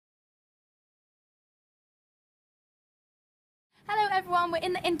everyone, we're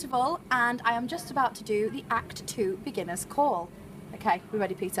in the interval and I am just about to do the Act 2 beginner's call. Okay, we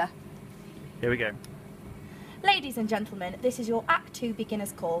ready, Peter? Here we go. Ladies and gentlemen, this is your Act 2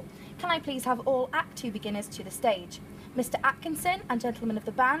 beginner's call. Can I please have all Act 2 beginners to the stage? Mr. Atkinson and gentlemen of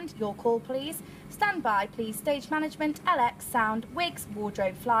the band, your call please. Stand by please, stage management, LX, sound, wigs,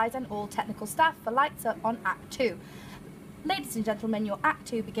 wardrobe, flies and all technical staff for lights up on Act 2. Ladies and gentlemen, your Act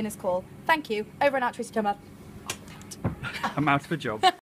 2 beginner's call. Thank you. Over and out, Tracy Turnblad. I'm out of a job.